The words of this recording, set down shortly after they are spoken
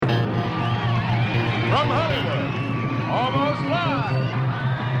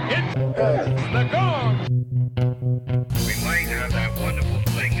They're gone. We might have that wonderful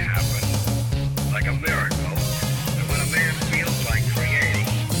thing happen, like a miracle. And when a man feels like creating,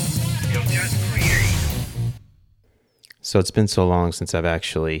 he'll just create. So it's been so long since I've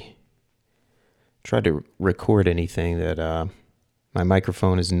actually tried to record anything that my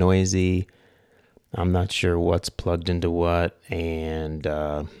microphone is noisy. I'm not sure what's plugged into what and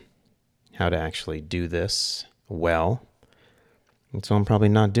how to actually do this well. And so I'm probably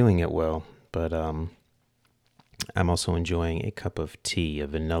not doing it well, but I'm also enjoying a cup of tea, a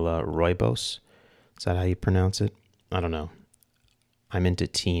vanilla rooibos. Is that how you pronounce it? I don't know. I'm into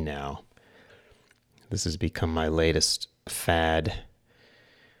tea now. This has become my latest fad.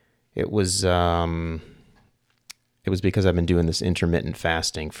 It was because I've been doing this intermittent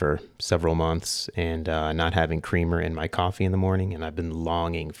fasting for several months and not having creamer in my coffee in the morning, and I've been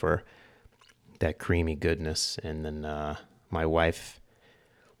longing for that creamy goodness. And then my wife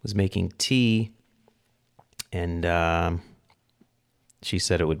was making tea, and she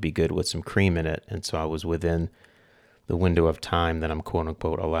said it would be good with some cream in it, and so I was within the window of time that I'm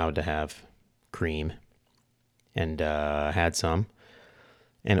quote-unquote allowed to have cream, and had some,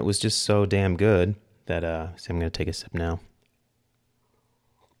 and it was just so damn good that so I'm going to take a sip now.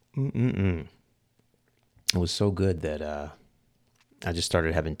 It was so good that I just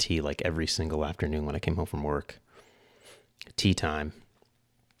started having tea like every single afternoon when I came home from work. Tea time.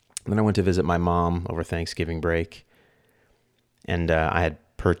 Then I went to visit my mom over Thanksgiving break, and I had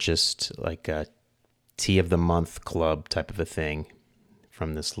purchased like a tea of the month club type of a thing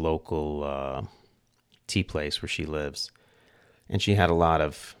from this local tea place where she lives. And she had a lot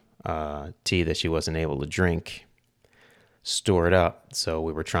of tea that she wasn't able to drink stored up. So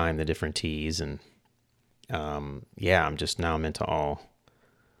we were trying the different teas, and I'm into all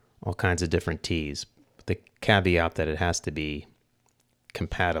kinds of different teas. The caveat that it has to be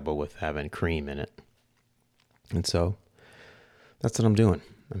compatible with having cream in it. And so that's what I'm doing.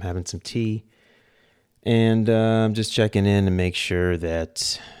 I'm having some tea, and I'm just checking in to make sure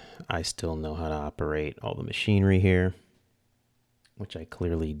that I still know how to operate all the machinery here, which I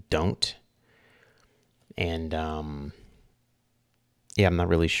clearly don't. And I'm not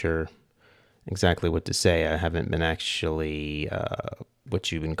really sure exactly what to say. I haven't been actually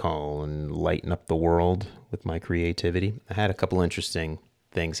what you can call and lighten up the world with my creativity. I had a couple interesting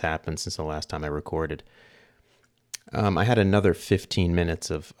things happen since the last time I recorded. I had another 15 minutes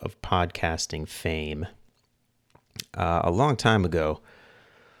of podcasting fame. A long time ago,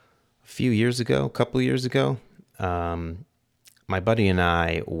 a couple years ago, my buddy and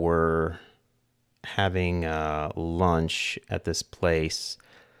I were having lunch at this place,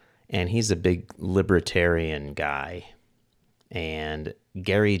 and he's a big libertarian guy. And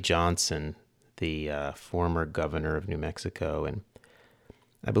Gary Johnson, the former governor of New Mexico, and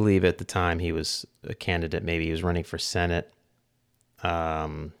I believe at the time he was a candidate, maybe he was running for Senate,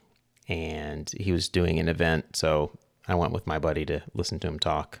 and he was doing an event, so I went with my buddy to listen to him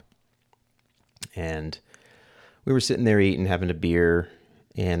talk. And we were sitting there eating, having a beer,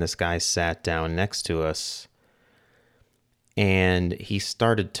 and this guy sat down next to us, and he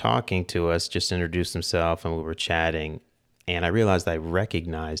started talking to us, just introduced himself, and we were chatting, and I realized I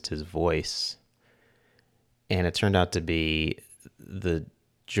recognized his voice, and it turned out to be the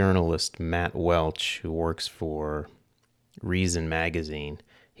journalist Matt Welch, who works for Reason Magazine.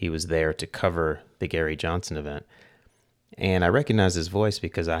 He was there to cover the Gary Johnson event, and I recognized his voice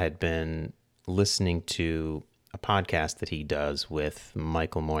because I had been listening to a podcast that he does with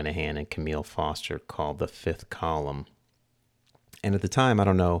Michael Moynihan and Camille Foster called The Fifth Column. And at the time, I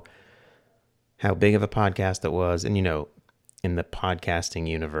don't know how big of a podcast it was. And, in the podcasting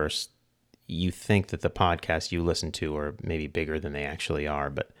universe, you think that the podcasts you listen to are maybe bigger than they actually are.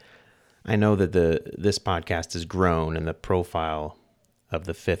 But I know that this podcast has grown, and the profile of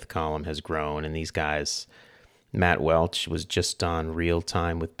The Fifth Column has grown. And these guys, Matt Welch was just on Real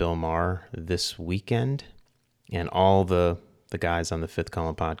Time with Bill Maher this weekend. And all the guys on the Fifth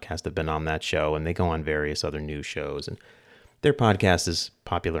Column podcast have been on that show, and they go on various other news shows. And their podcast is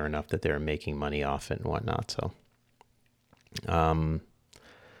popular enough that they're making money off it and whatnot.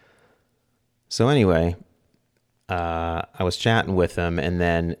 So anyway, I was chatting with them, and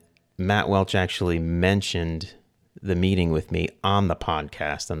then Matt Welch actually mentioned the meeting with me on the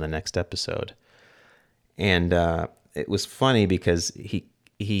podcast on the next episode. And it was funny because when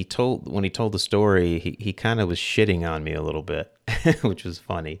he told the story, he kind of was shitting on me a little bit, which was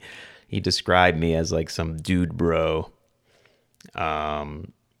funny. He described me as like some dude bro.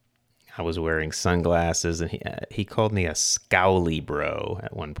 I was wearing sunglasses, and he called me a scowly bro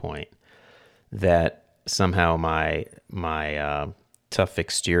at one point. That somehow my tough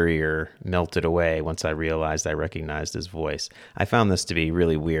exterior melted away once I realized I recognized his voice. I found this to be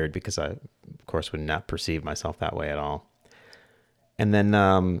really weird because I, of course, would not perceive myself that way at all. And then,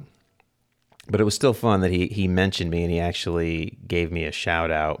 but it was still fun that he mentioned me, and he actually gave me a shout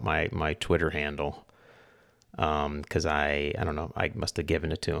out, my Twitter handle, because I don't know, I must have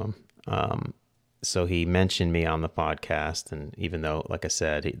given it to him. So he mentioned me on the podcast, and even though, like I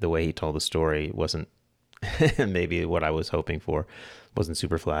said, the way he told the story wasn't maybe what I was hoping for, wasn't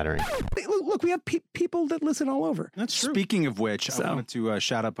super flattering. Look, we have people that listen all over. That's true. Speaking of which, I wanted to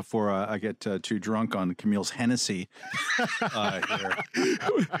shout out before I get too drunk on Camille's Hennessy here.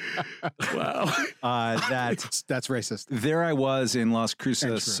 Wow. That's racist. There I was in Las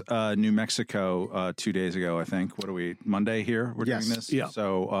Cruces, New Mexico 2 days ago, I think. What are we, Monday here? We're doing this? Yeah.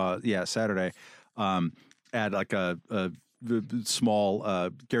 So, Saturday, at like a small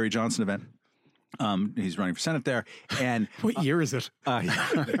Gary Johnson event. He's running for Senate there. And what year is it?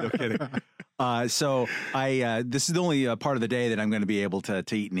 No kidding. So this is the only part of the day that I'm going to be able to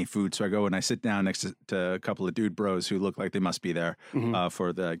eat any food. So I go and I sit down next to a couple of dude bros who look like they must be there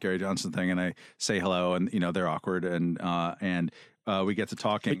for the Gary Johnson thing. And I say hello, and they're awkward, and we get to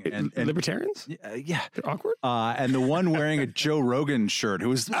talking. And libertarians? Yeah. They're awkward? And the one wearing a Joe Rogan shirt who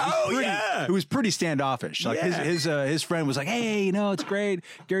was pretty standoffish. Like his friend was like, hey, it's great.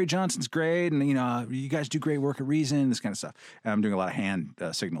 Gary Johnson's great. And, you guys do great work at Reason, this kind of stuff. And I'm doing a lot of hand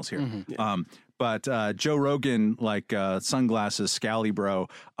signals here. But Joe Rogan, like sunglasses, scally bro,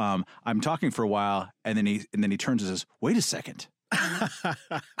 I'm talking for a while, and then he turns and says, wait a second.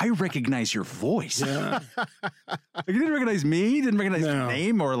 I recognize your voice. Yeah. You didn't recognize me, didn't recognize your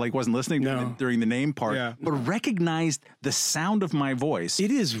name, or like wasn't listening during the name part, but recognized the sound of my voice.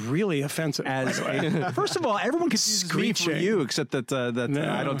 It is really offensive. First of all, everyone confuses me for you, except that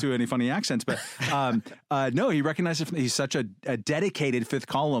I don't do any funny accents. But no, he recognized it. He's such a dedicated Fifth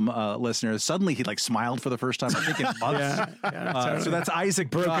Column listener. Suddenly he like smiled for the first time, I think, in months. So that's Isaac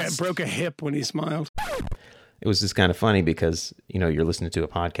broke a hip when he smiled. It was just kind of funny because, you're listening to a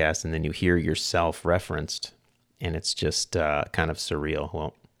podcast and then you hear yourself referenced, and it's just kind of surreal.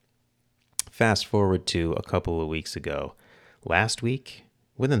 Well, fast forward to a couple of weeks ago,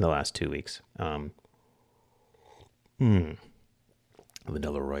 within the last 2 weeks, Vanilla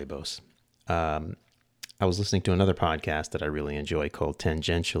Rooibos. I was listening to another podcast that I really enjoy called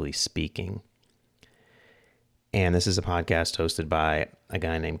Tangentially Speaking. And this is a podcast hosted by a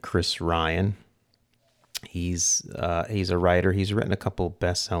guy named Chris Ryan. He's a writer. He's written a couple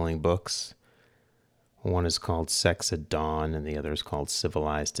best-selling books. One is called Sex at Dawn, and the other is called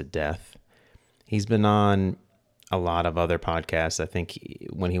Civilized to Death. He's been on a lot of other podcasts. I think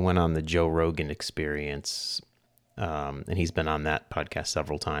when he went on the Joe Rogan Experience, and he's been on that podcast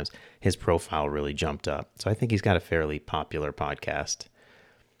several times, his profile really jumped up. So I think he's got a fairly popular podcast.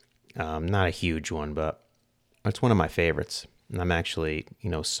 Not a huge one, but it's one of my favorites. And I'm actually,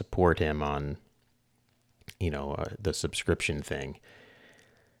 support him on the subscription thing.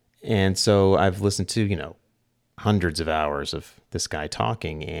 And so I've listened to, hundreds of hours of this guy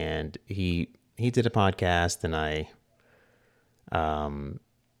talking, and he did a podcast, and I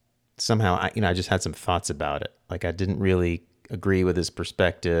somehow I just had some thoughts about it. Like I didn't really agree with his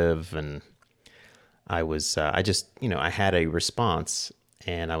perspective, and I was I had a response,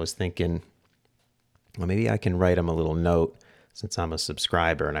 and I was thinking, well, maybe I can write him a little note since I'm a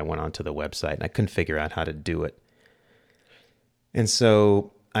subscriber. And I went onto the website and I couldn't figure out how to do it. And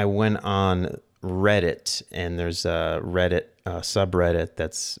so I went on Reddit, and there's a Reddit subreddit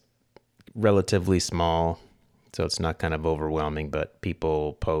that's relatively small, so it's not kind of overwhelming, but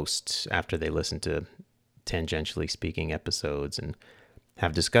people post after they listen to Tangentially Speaking episodes and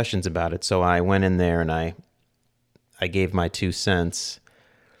have discussions about it. So I went in there and I gave my 2 cents,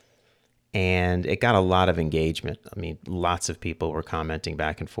 and it got a lot of engagement. I mean, lots of people were commenting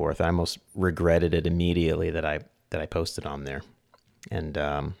back and forth. I almost regretted it immediately that I posted on there. And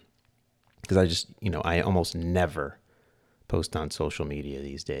because I just, I almost never post on social media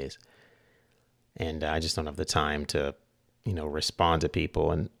these days. And I just don't have the time to, respond to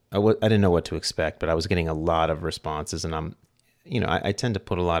people. And I didn't know what to expect, but I was getting a lot of responses. And I tend to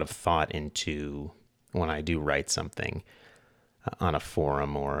put a lot of thought into when I do write something on a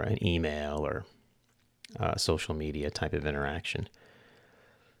forum or an email or social media type of interaction.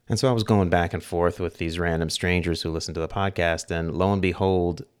 And so I was going back and forth with these random strangers who listen to the podcast, and lo and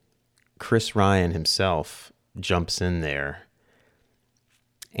behold, Chris Ryan himself jumps in there,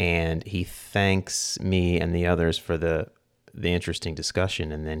 and he thanks me and the others for the interesting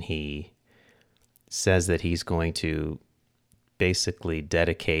discussion, and then he says that he's going to basically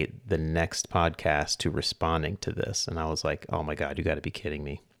dedicate the next podcast to responding to this. And I was like, oh my God, you got to be kidding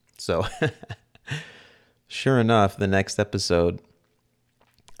me. So sure enough, the next episode,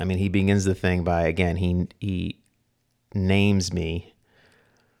 I mean, he begins the thing by, again, he names me,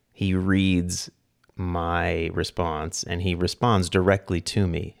 he reads my response, and he responds directly to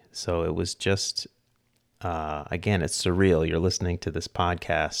me. So it was just, again, it's surreal. You're listening to this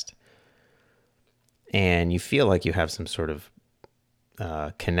podcast and you feel like you have some sort of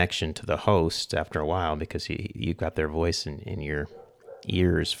connection to the host after a while, because you got their voice in your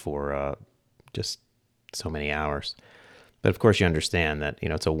ears for just so many hours. But of course you understand that,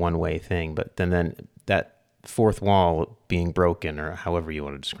 it's a one-way thing, but then that fourth wall being broken, or however you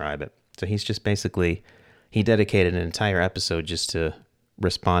want to describe it. So he's just basically, he dedicated an entire episode just to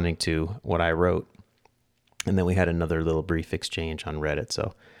responding to what I wrote. And then we had another little brief exchange on Reddit.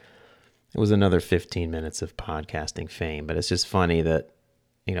 So it was another 15 minutes of podcasting fame. But it's just funny that,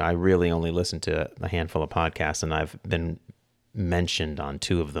 I really only listened to a handful of podcasts, and I've been mentioned on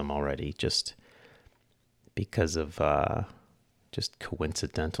 2 of them already, just because of just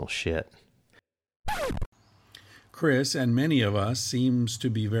coincidental shit. Chris, and many of us, seems to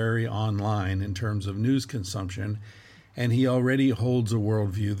be very online in terms of news consumption, and he already holds a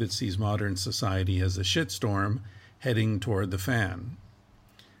worldview that sees modern society as a shitstorm heading toward the fan.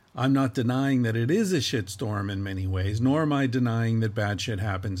 I'm not denying that it is a shitstorm in many ways, nor am I denying that bad shit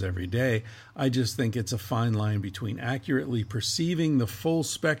happens every day. I just think it's a fine line between accurately perceiving the full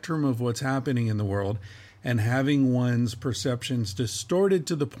spectrum of what's happening in the world and having one's perceptions distorted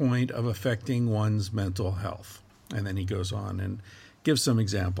to the point of affecting one's mental health. And then he goes on and gives some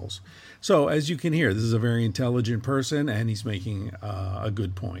examples. So as you can hear, this is a very intelligent person, and he's making a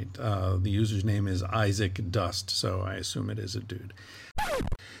good point. The user's name is Isaac Dust, so I assume it is a dude.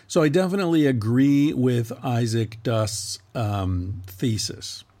 So I definitely agree with Isaac Dust's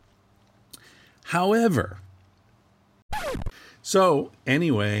thesis. However, so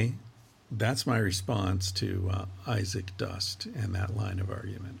anyway, that's my response to Isaac Dust and that line of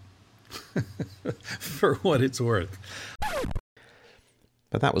argument. For what it's worth.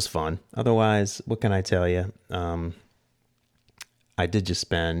 But that was fun. Otherwise, what can I tell you? I did just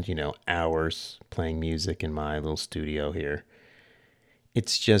spend, hours playing music in my little studio here.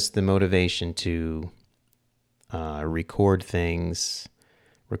 It's just the motivation to record things,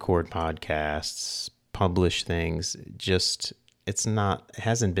 record podcasts, publish things. Just, it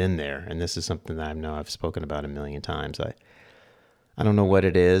hasn't been there. And this is something that I know I've spoken about a million times. I don't know what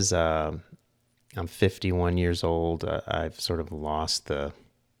it is. I'm 51 years old. I've sort of lost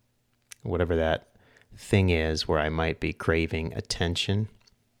whatever that thing is where I might be craving attention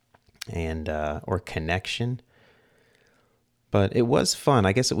and or connection. But it was fun.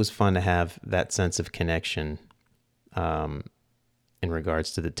 I guess it was fun to have that sense of connection in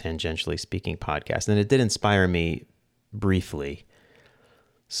regards to the Tangentially Speaking podcast. And it did inspire me briefly.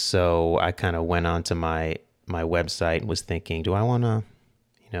 So I kind of went onto my website and was thinking, do I want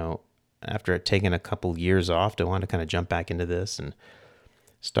to, after taking a couple years off, do I want to kind of jump back into this and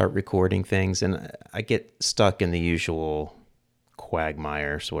start recording things? And I get stuck in the usual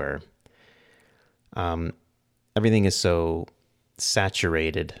quagmires where everything is so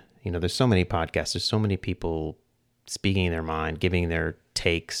saturated. There's so many podcasts, there's so many people speaking their mind, giving their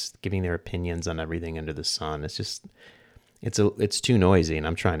takes, giving their opinions on everything under the sun. It's just, it's too noisy, and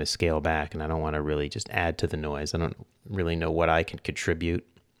I'm trying to scale back, and I don't want to really just add to the noise. I don't really know what I can contribute.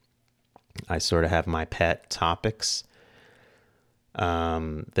 I sort of have my pet topics,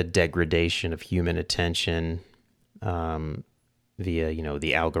 the degradation of human attention via,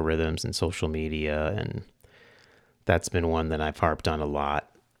 the algorithms and social media, and that's been one that I've harped on a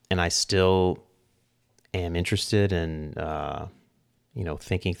lot. And I still am interested in,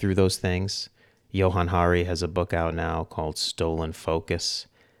 thinking through those things. Johan Hari has a book out now called Stolen Focus,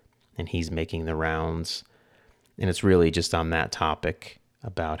 and he's making the rounds. And it's really just on that topic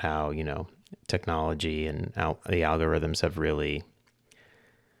about how, technology and the algorithms have really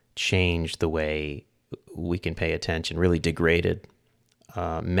changed the way we can pay attention, really degraded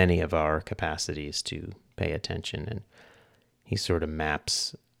many of our capacities to pay attention. And he sort of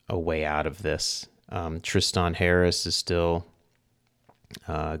maps a way out of this. Tristan Harris is still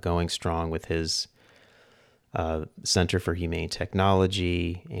going strong with his Center for Humane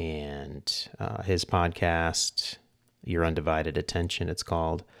Technology and his podcast, Your Undivided Attention, it's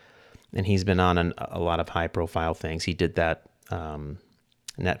called. And he's been on a lot of high-profile things. He did that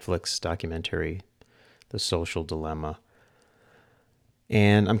Netflix documentary, The Social Dilemma.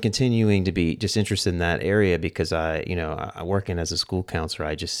 And I'm continuing to be just interested in that area because I working as a school counselor,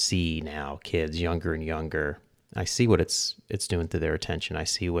 I just see now kids younger and younger I see what it's doing to their attention. I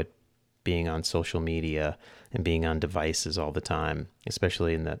see what being on social media and being on devices all the time,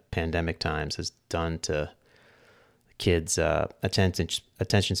 especially in the pandemic times, has done to kids'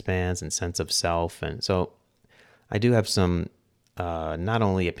 attention spans and sense of self. And so I do have some not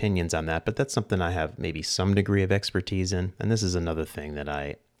only opinions on that, but that's something I have maybe some degree of expertise in. And this is another thing that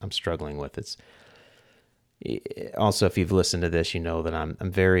I'm struggling with. It's also, if you've listened to this, you know that I'm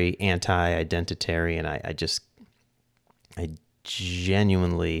very anti-identitarian. I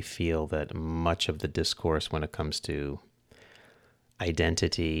genuinely feel that much of the discourse when it comes to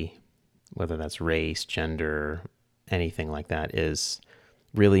identity, whether that's race, gender, anything like that, is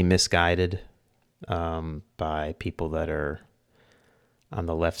really misguided by people that are on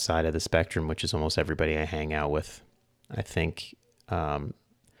the left side of the spectrum, which is almost everybody I hang out with. I think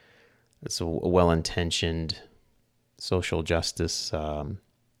it's a well-intentioned social justice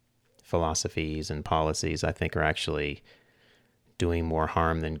philosophies and policies, I think, are actually doing more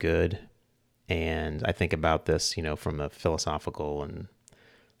harm than good. And I think about this, from a philosophical and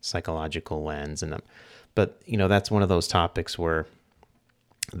psychological lens. But that's one of those topics where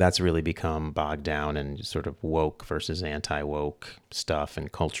that's really become bogged down in sort of woke versus anti-woke stuff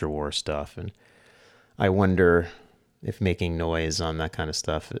and culture war stuff. And I wonder if making noise on that kind of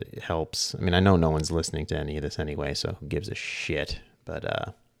stuff helps. I mean, I know no one's listening to any of this anyway, so who gives a shit?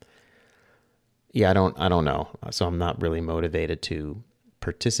 But yeah, I don't know. So I'm not really motivated to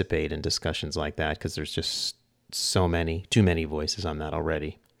participate in discussions like that because there's just too many voices on that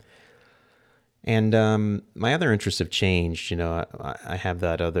already. And my other interests have changed. I have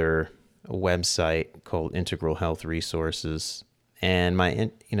that other website called Integral Health Resources, and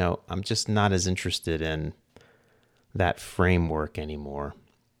I'm just not as interested in that framework anymore.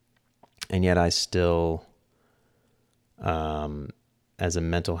 And yet I still, as a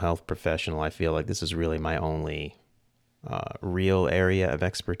mental health professional, I feel like this is really my only real area of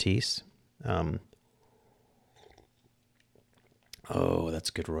expertise. Oh, that's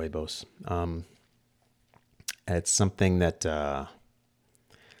good rooibos. It's something that, I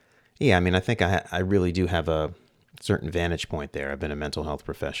think I really do have a certain vantage point there. I've been a mental health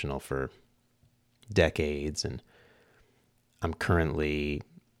professional for decades, and I'm currently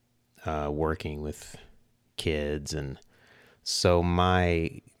working with kids. And so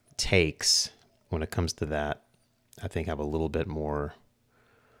my takes when it comes to that, I think, have a little bit more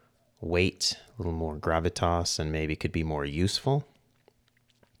weight, a little more gravitas, and maybe could be more useful.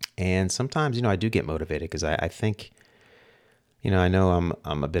 And sometimes, I do get motivated because I think, I know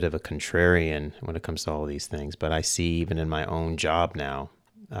I'm a bit of a contrarian when it comes to all of these things, but I see even in my own job now,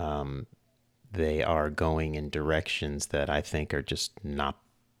 they are going in directions that I think are just not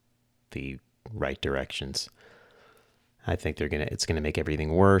the right directions. I think it's gonna make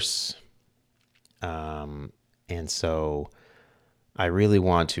everything worse. And so I really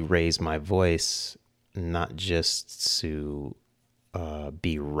want to raise my voice, not just to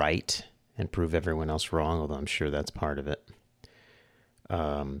be right and prove everyone else wrong, although I'm sure that's part of it.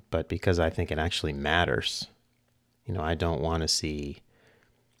 But because I think it actually matters. I don't want to see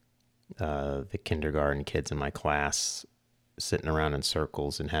the kindergarten kids in my class sitting around in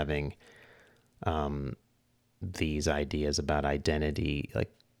circles and having these ideas about identity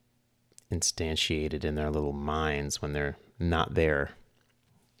like instantiated in their little minds when they're not there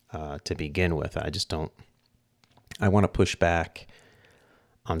to begin with. I want to push back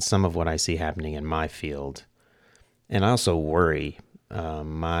on some of what I see happening in my field. And I also worry.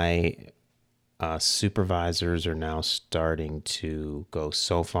 My supervisors are now starting to go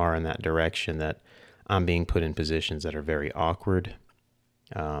so far in that direction that I'm being put in positions that are very awkward.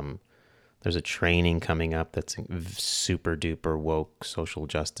 There's a training coming up that's super duper woke, social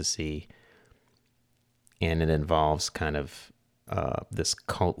justice-y, and it involves kind of this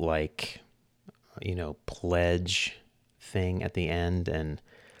cult-like, pledge thing at the end. And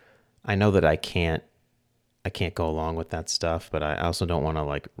I know that I can't go along with that stuff, but I also don't want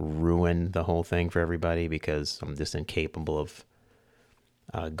to ruin the whole thing for everybody because I'm just incapable of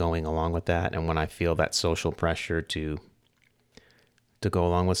going along with that. And when I feel that social pressure to go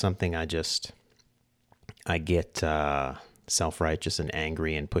along with something, I get self-righteous and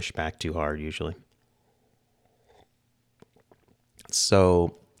angry and push back too hard usually.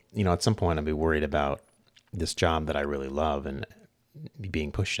 So, at some point I'll be worried about this job that I really love and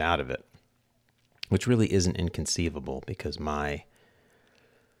being pushed out of it, which really isn't inconceivable because my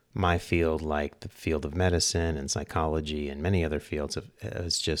field, like the field of medicine and psychology and many other fields,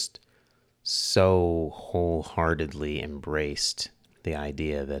 has just so wholeheartedly embraced the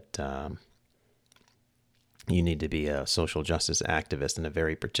idea that you need to be a social justice activist in a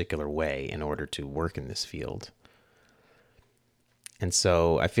very particular way in order to work in this field. And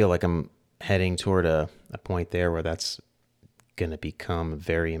so I feel like I'm heading toward a point there where that's going to become a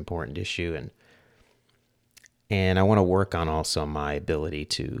very important issue. And I want to work on also my ability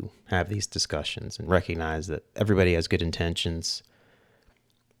to have these discussions and recognize that everybody has good intentions,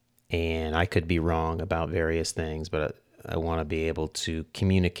 and I could be wrong about various things, but I want to be able to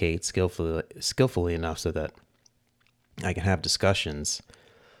communicate skillfully enough so that I can have discussions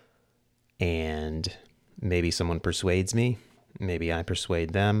and maybe someone persuades me, maybe I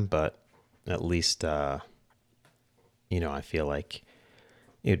persuade them, but at least, I feel like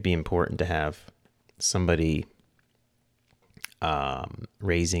it would be important to have somebody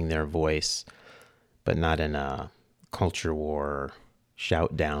raising their voice, but not in a culture war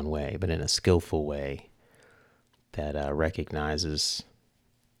shout down way, but in a skillful way that recognizes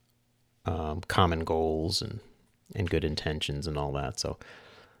common goals and good intentions and all that. So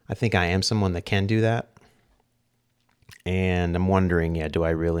I think I am someone that can do that. And I'm wondering, do I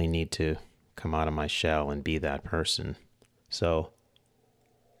really need to come out of my shell and be that person? So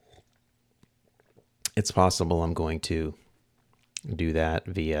it's possible I'm going to do that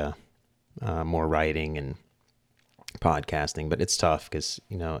via more writing and podcasting, but it's tough because,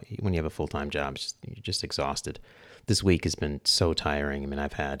 when you have a full-time job, you're just exhausted. This week has been so tiring. I mean,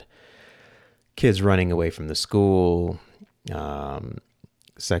 I've had kids running away from the school,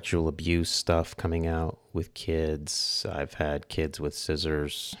 sexual abuse stuff coming out with kids. I've had kids with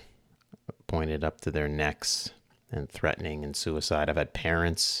scissors pointed up to their necks and threatening and suicide. I've had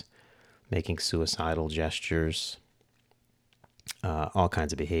parents making suicidal gestures, all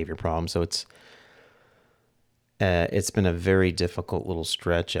kinds of behavior problems. So it's been a very difficult little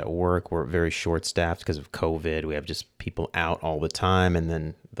stretch at work. We're very short-staffed because of COVID. We have just people out all the time, and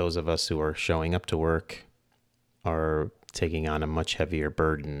then those of us who are showing up to work are taking on a much heavier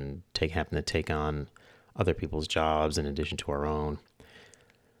burden, having to take on other people's jobs in addition to our own.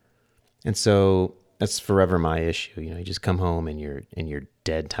 And so that's forever my issue. You just come home and you're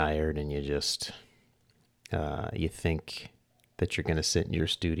dead tired, and you just you think that you're going to sit in your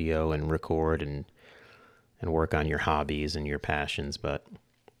studio and record and work on your hobbies and your passions, but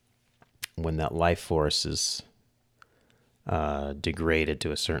when that life force is degraded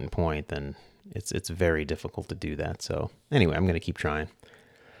to a certain point, then it's very difficult to do that. So anyway, I'm going to keep trying.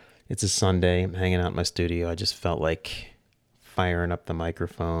 It's a Sunday. I'm hanging out in my studio. I just felt like firing up the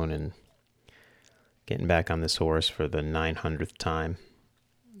microphone and getting back on this horse for the 900th time.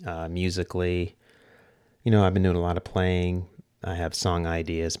 Musically, I've been doing a lot of playing. I have song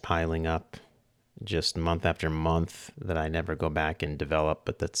ideas piling up just month after month that I never go back and develop,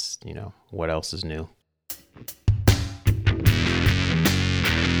 but that's, what else is new?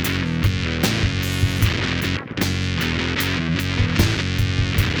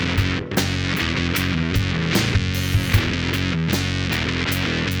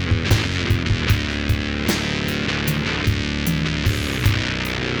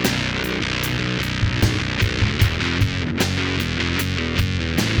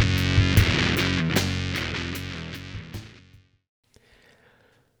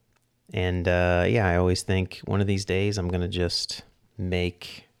 And I always think one of these days I'm going to just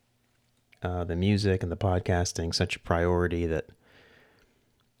make the music and the podcasting such a priority that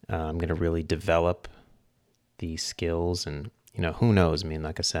I'm going to really develop these skills. And, who knows? I mean,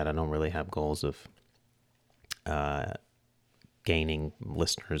 like I said, I don't really have goals of gaining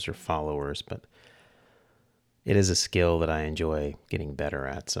listeners or followers, but it is a skill that I enjoy getting better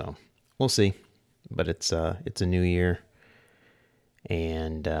at. So we'll see. But it's a new year.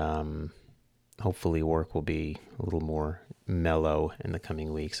 And hopefully work will be a little more mellow in the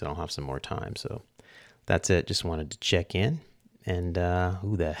coming weeks, and I'll have some more time. So that's it. Just wanted to check in, and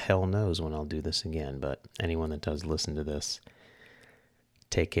who the hell knows when I'll do this again. But anyone that does listen to this,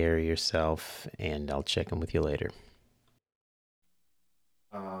 take care of yourself, and I'll check in with you later.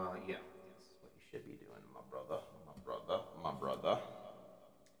 Yes, what you should be doing, my brother.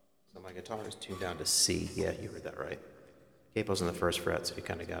 So my guitar is tuned down to C. Yeah, you heard that right. Capo's in the first fret, so you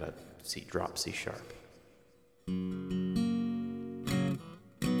kind of got to drop C sharp. And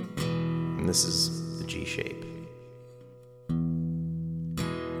this is the G shape.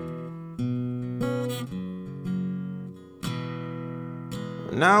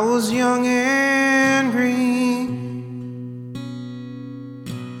 When I was young and green,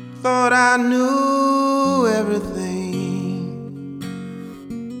 thought I knew everything.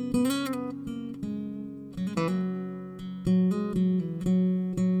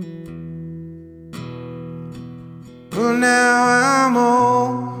 Well, now I'm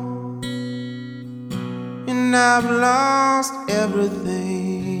old and I've lost everything.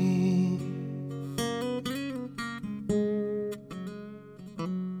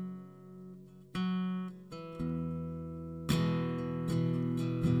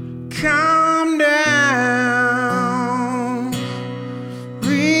 Calm down,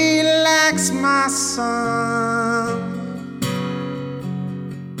 relax, my son.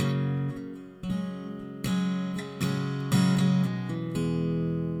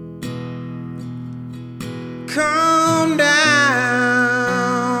 Calm down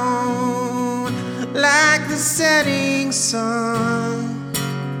like the setting sun.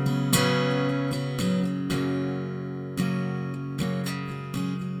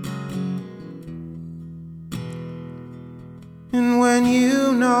 And when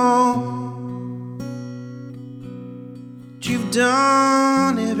you know that you've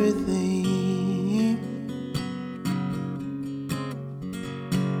done everything,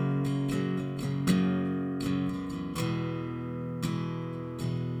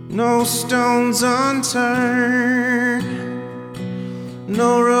 no stones unturned,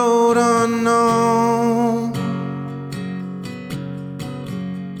 no road unknown.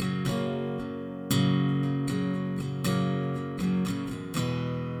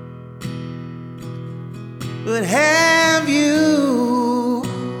 But have you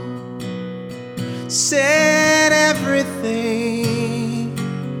said everything?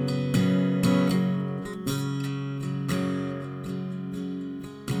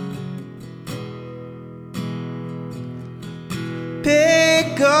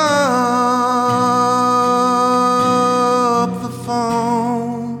 Pick up